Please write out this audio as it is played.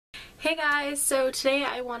Hey guys, so today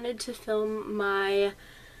I wanted to film my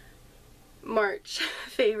March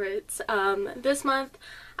favorites. This month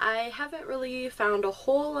I haven't really found a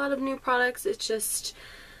whole lot of new products. It's just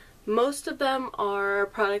most of them are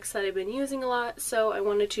products that I've been using a lot, so I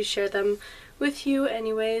wanted to share them with you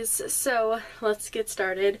anyways. So let's get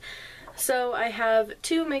started. So I have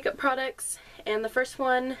two makeup products, and the first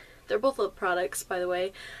one, they're both lip products by the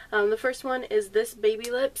way. The first one is this Baby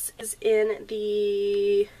Lips. Is in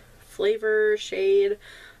the flavor shade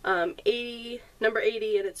number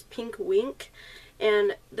 80, and it's Pink Wink,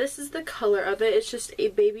 and this is the color of it. It's just a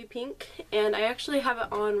baby pink, and I actually have it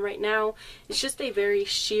on right now. It's just a very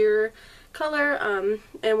sheer color,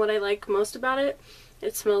 and what I like most about it,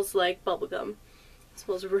 it smells like bubblegum. It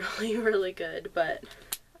smells really, really good, but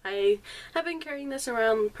I have been carrying this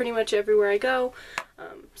around pretty much everywhere I go,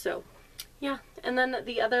 so yeah. And then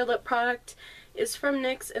the other lip product is from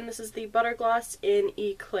NYX, and this is the Butter Gloss in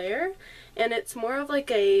Eclair, and it's more of like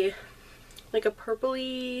a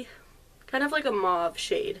purpley, kind of like a mauve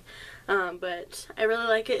shade, but I really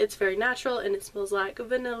like it. It's very natural and it smells like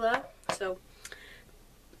vanilla, so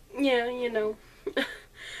yeah, you know.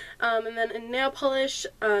 And then in nail polish,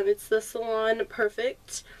 it's the Salon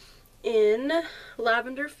Perfect in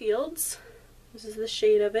Lavender Fields. This is the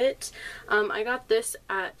shade of it. I got this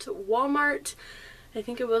at Walmart. I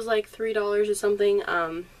think it was like $3 or something.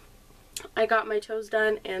 I got my toes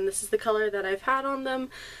done, and this is the color that I've had on them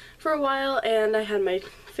for a while, and I had my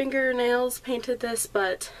fingernails painted this,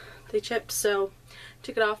 but they chipped, so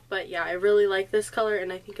took it off. But yeah, I really like this color,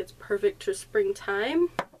 and I think it's perfect for springtime.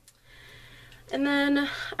 And then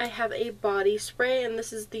I have a body spray, and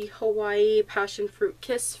this is the Hawaii Passion Fruit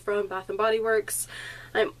Kiss from Bath & Body Works.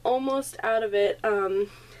 I'm almost out of it, and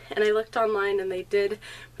I looked online and they did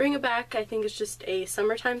bring it back. I think it's just a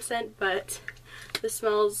summertime scent, but this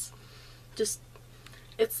smells just,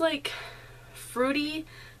 it's like fruity,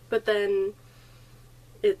 but then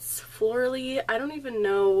it's florally. I don't even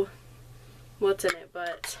know what's in it,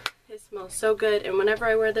 but it smells so good, and whenever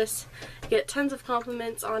I wear this I get tons of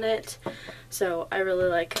compliments on it, so I really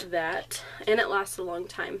like that, and it lasts a long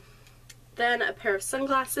time. Then a pair of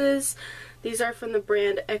sunglasses. These are from the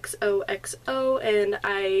brand XOXO, and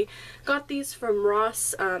I got these from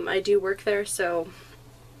Ross. I do work there, so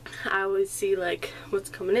I always see like what's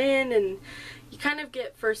coming in, and you kind of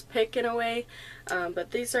get first pick in a way.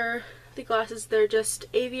 But these are the glasses. They're just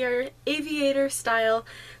aviator style.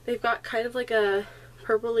 They've got kind of like a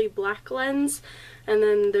purpley black lens, and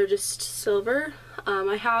then they're just silver.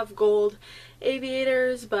 I have gold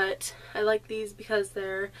aviators, but I like these because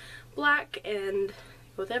they're black and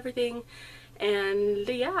with everything, and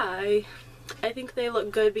yeah, I think they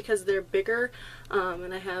look good because they're bigger,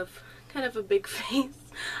 and I have kind of a big face,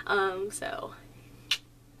 so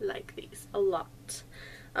I like these a lot,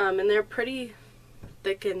 and they're pretty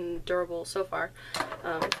thick and durable so far,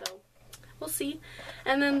 so we'll see.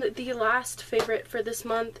 And then the last favorite for this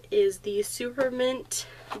month is the Super Mint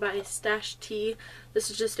by Stash Tea. This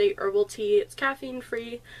is just a herbal tea. It's caffeine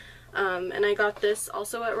free, and I got this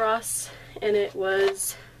also at Ross, and it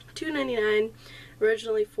was $2.99,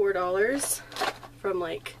 originally $4 from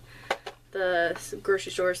like the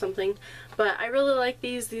grocery store or something. But I really like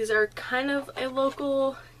these. These are kind of a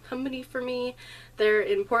local company for me. They're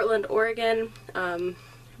in Portland, Oregon.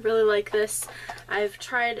 Really like this. I've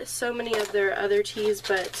tried so many of their other teas,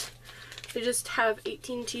 but they just have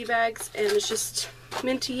 18 tea bags, and it's just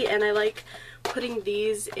minty, and I like putting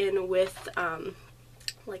these in with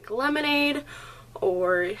like lemonade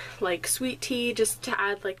or like sweet tea, just to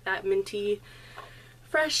add like that minty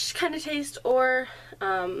fresh kind of taste, or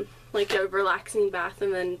like a relaxing bath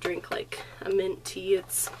and then drink like a mint tea.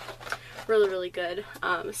 It's really, really good.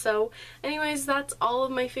 So anyways, that's all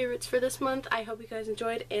of my favorites for this month. I hope you guys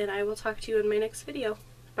enjoyed, and I will talk to you in my next video.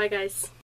 Bye guys.